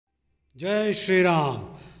Jai Shri Ram.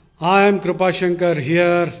 I am Kripa Shankar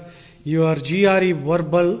here, your GRE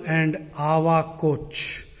verbal and AVA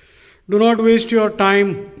coach. Do not waste your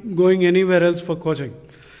time going anywhere else for coaching,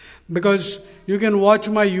 because you can watch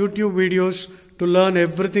my YouTube videos to learn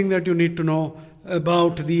everything that you need to know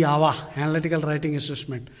about the AVA, Analytical Writing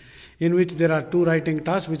Assessment, in which there are two writing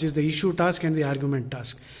tasks, which is the issue task and the argument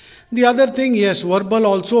task. The other thing, yes, verbal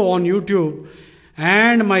also on YouTube,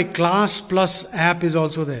 and my Class Plus app is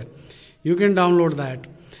also there. You can download that.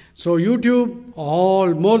 So YouTube,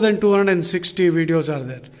 all more than 260 videos are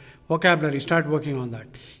there. Vocabulary, start working on that.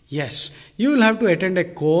 Yes, you will have to attend a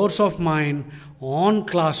course of mine on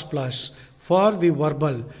Class Plus for the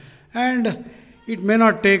verbal, and it may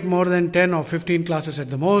not take more than 10 or 15 classes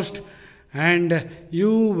at the most, and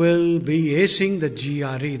you will be acing the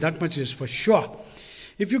GRE. That much is for sure.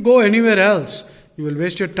 If you go anywhere else, you will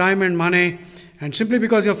waste your time and money. And simply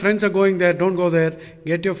because your friends are going there, don't go there.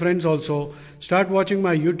 Get your friends also. Start watching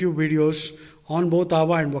my YouTube videos on both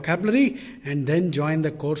AVA and vocabulary, and then join the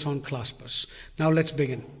course on Class Plus. Now let's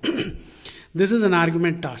begin. This is an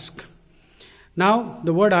argument task. Now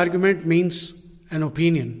the word argument means an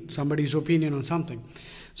opinion, somebody's opinion on something.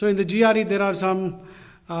 So in the GRE there are some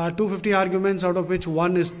 250 arguments, out of which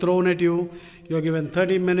one is thrown at you. You are given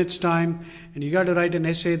 30 minutes time, and you got to write an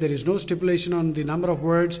essay. There is no stipulation on the number of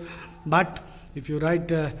words, but if you write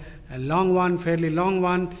a long one, fairly long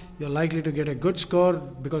one, you're likely to get a good score,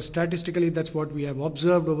 because statistically that's what we have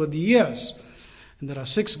observed over the years. And there are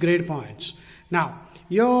 6 grade points. Now,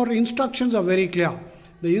 your instructions are very clear.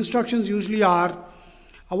 The instructions usually are,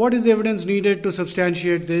 what is the evidence needed to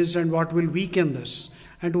substantiate this, and what will weaken this,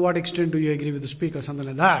 and to what extent do you agree with the speaker, something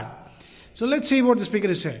like that. So let's see what the speaker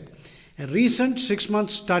is saying. A recent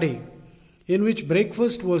 6-month study in which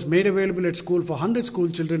breakfast was made available at school for 100 school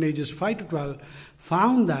children ages 5 to 12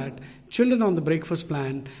 found that children on the breakfast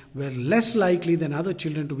plan were less likely than other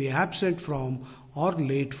children to be absent from or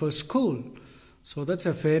late for school. So that's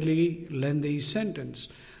a fairly lengthy sentence.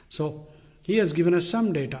 So he has given us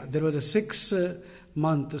some data. There was a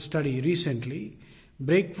 6-month study recently.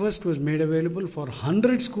 Breakfast was made available for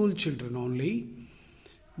 100 school children only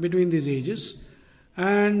between these ages,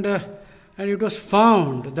 and it was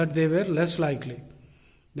found that they were less likely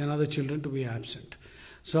than other children to be absent.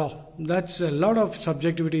 So that's a lot of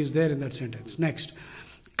subjectivity is there in that sentence. Next,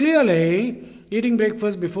 clearly eating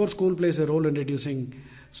breakfast before school plays a role in reducing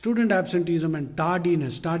student absenteeism and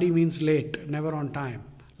tardiness. Tardy means late, never on time,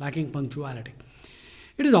 lacking punctuality.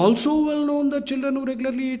 It is also well known that children who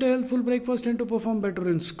regularly eat a healthful breakfast tend to perform better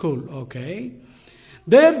in school. Okay.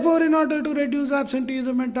 Therefore, in order to reduce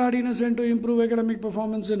absenteeism and tardiness and to improve academic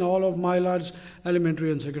performance in all of my large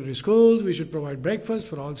elementary and secondary schools, we should provide breakfast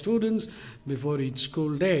for all students before each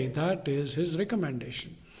school day. That is his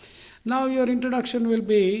recommendation. Now your introduction will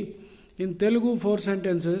be in Telugu 4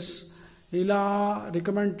 sentences. Ila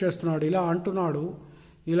recommend చేస్తున్నాడు, ఇలా అంటున్నాడు,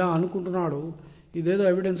 ఇలా అనుకుంటున్నాడు, ఇదేదో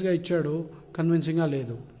evidence గా ఇచ్చాడు, convincing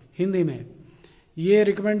లేదు. हिंदी में ये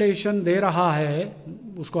रिकमेंडेशन दे रहा है,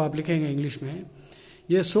 उसको आप लिखेंगे इंग्लिश में.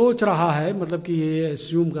 ये सोच रहा है, मतलब कि ये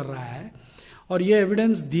एज्यूम कर रहा है, और ये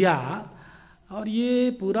एविडेंस दिया, और ये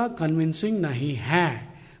पूरा कन्विंसिंग नहीं है.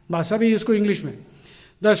 बस अभी इसको इंग्लिश में.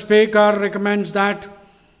 The speaker recommends that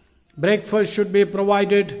breakfast should be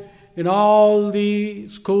provided in all the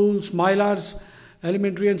schools, Mylar's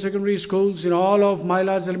elementary and secondary schools, in all of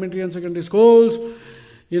Mylar's elementary and secondary schools,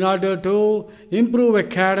 in order to improve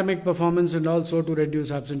academic performance and also to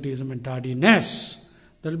reduce absenteeism and tardiness.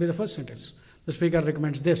 That will be the first sentence. The speaker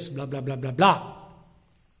recommends this, blah, blah, blah, blah, blah.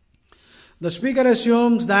 The speaker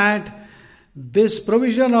assumes that this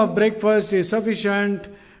provision of breakfast is sufficient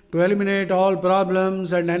to eliminate all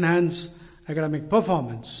problems and enhance academic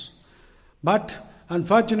performance. But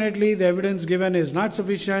unfortunately, the evidence given is not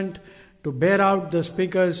sufficient to bear out the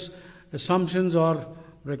speaker's assumptions or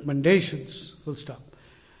recommendations. Full stop.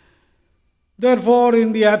 Therefore,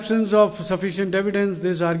 in the absence of sufficient evidence,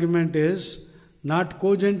 this argument is not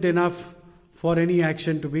cogent enough for any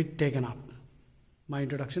action to be taken up. My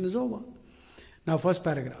introduction is over. Now, first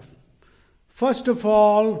paragraph. First of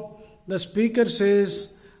all, the speaker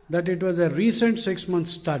says that it was a recent 6-month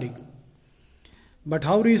study. But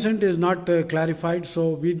how recent is not clarified, so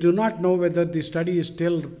we do not know whether the study is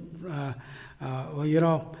still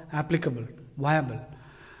applicable, viable.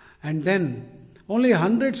 And then only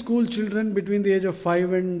 100 school children between the age of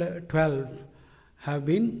 5 and 12 have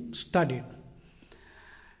been studied.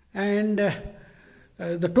 And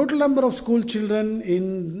the total number of school children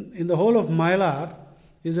in the whole of Mylar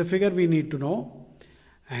is a figure we need to know.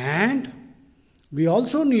 And we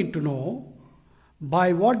also need to know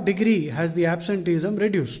by what degree has the absenteeism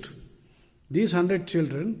reduced. These 100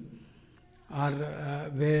 children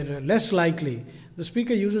were less likely. The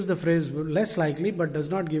speaker uses the phrase less likely but does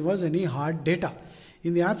not give us any hard data.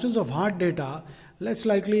 In the absence of hard data, less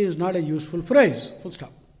likely is not a useful phrase. Full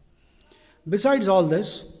stop. Besides all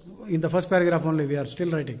this, in the first paragraph only we are still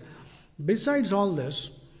writing. Besides all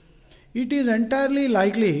this, it is entirely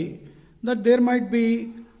likely that there might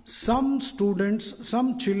be some students,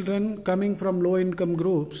 some children coming from low income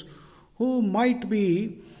groups who might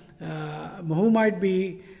be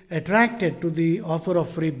attracted to the offer of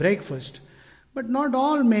free breakfast, but not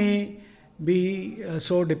all may be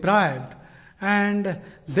so deprived, and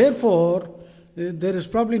therefore there is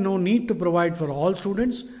probably no need to provide for all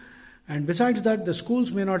students, and besides that the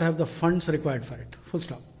schools may not have the funds required for it. Full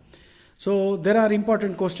stop. So there are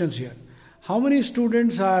important questions here. How many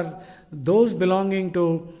students are those belonging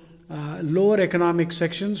to lower economic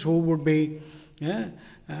sections who would be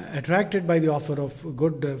attracted by the offer of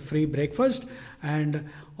good free breakfast? And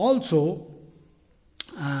also,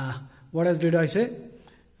 what else did I say?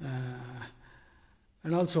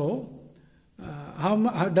 And also,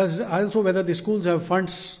 also whether the schools have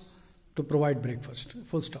funds to provide breakfast.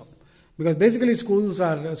 Full stop. Because basically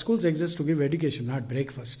schools exist to give education, not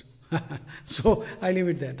breakfast. So I leave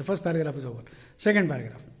it there. The first paragraph is over. Second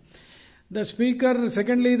paragraph.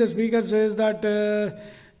 Secondly, the speaker says that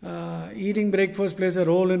eating breakfast plays a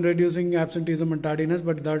role in reducing absenteeism and tardiness,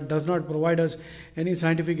 but that does not provide us any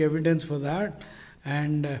scientific evidence for that.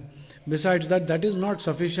 And besides that, that is not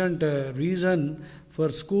sufficient reason for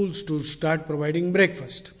schools to start providing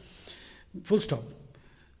breakfast. Full stop.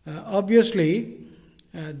 Obviously,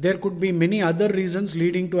 there could be many other reasons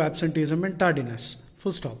leading to absenteeism and tardiness.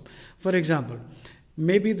 Full stop. For example,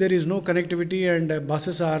 maybe there is no connectivity and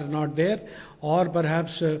buses are not there, or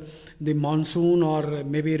perhaps the monsoon or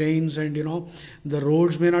maybe rains and the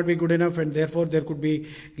roads may not be good enough, and therefore there could be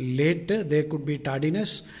there could be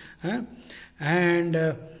tardiness,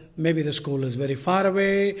 and maybe the school is very far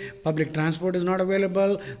away, public transport is not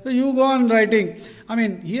available. So you go on writing. I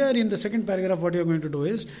mean, here in the second paragraph what you are going to do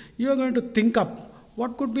is you are going to think up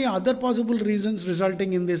what could be other possible reasons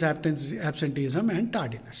resulting in this absenteeism and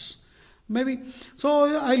tardiness. Maybe.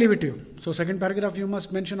 So I leave it to you. So second paragraph you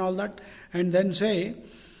must mention all that and then say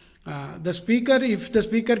if the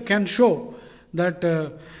speaker can show that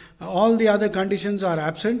all the other conditions are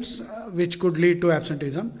absent which could lead to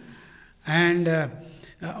absenteeism, and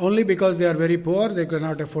only because they are very poor they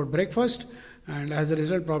cannot afford breakfast, and as a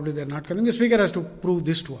result probably they are not coming. The speaker has to prove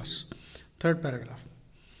this to us. Third paragraph.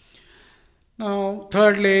 Now,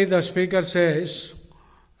 thirdly, the speaker says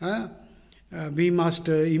we must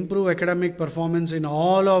improve academic performance in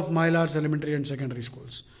all of Mylar's elementary and secondary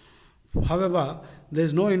schools. However, there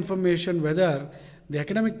is no information whether the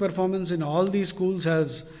academic performance in all these schools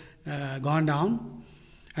has gone down,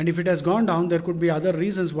 and if it has gone down, there could be other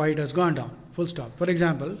reasons why it has gone down. Full stop. For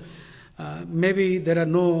example, maybe there are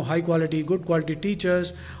no good quality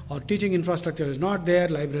teachers, or teaching infrastructure is not there,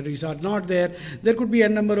 libraries are not there. There could be a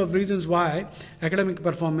number of reasons why academic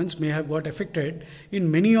performance may have got affected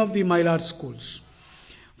in many of the Mylar schools.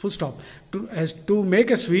 Full stop. To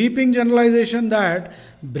make a sweeping generalization that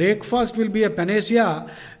breakfast will be a panacea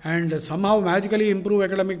and somehow magically improve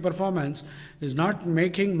academic performance is not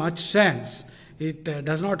making much sense. It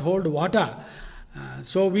does not hold water.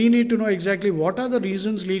 So we need to know exactly what are the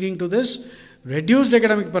reasons leading to this reduced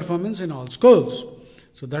academic performance in all schools.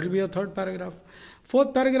 So that will be a third paragraph.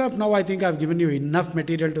 Fourth paragraph, now I think I have given you enough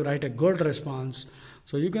material to write a good response.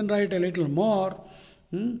 So you can write a little more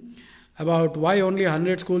about why only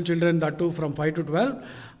 100 school children, that too from 5 to 12.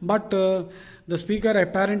 But the speaker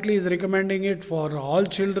apparently is recommending it for all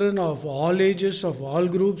children of all ages, of all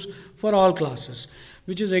groups, for all classes,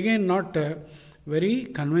 which is again not very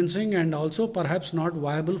convincing and also perhaps not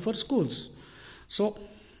viable for schools. So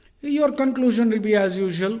your conclusion will be as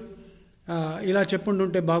usual. ఇలా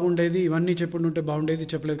చెప్పుంటుంటే బాగుండేది, ఇవన్నీ చెప్పుంటుంటే బాగుండేది,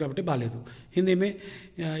 చెప్పలేదు కాబట్టి బాలేదు. हिंदी में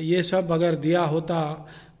ये सब अगर दिया होता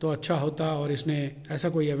तो अच्छा होता, और इसने ऐसा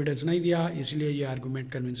कोई एविडेंस नहीं दिया, इसलिए ये आर्गुमेंट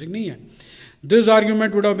कन्विंसिंग नहीं है. This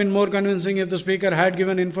argument would have been more convincing if the speaker had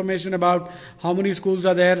given information about how many schools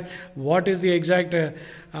are there, what is the exact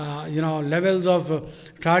levels of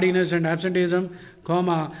tardiness and absenteeism,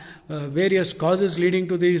 various causes leading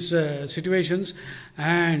to these situations,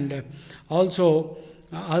 and also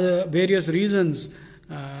other various reasons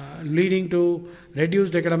leading to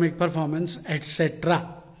reduced academic performance, etc.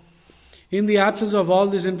 In the absence of all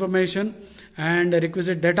this information and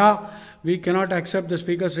requisite data, we cannot accept the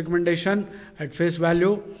speaker's recommendation at face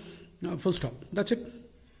value. Full stop. That's it.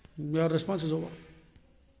 Your response is over.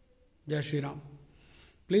 Jai Shri Ram.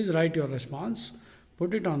 Please write your response,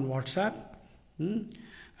 put it on WhatsApp,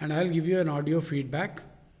 and I'll give you an audio feedback.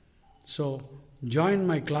 So join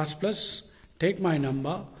my class plus, take my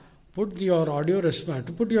number, put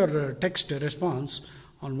your text response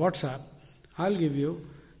on WhatsApp. I'll give you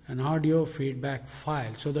an audio feedback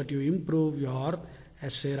file so that you improve your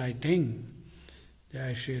essay writing.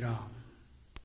 Jai Shri Ram.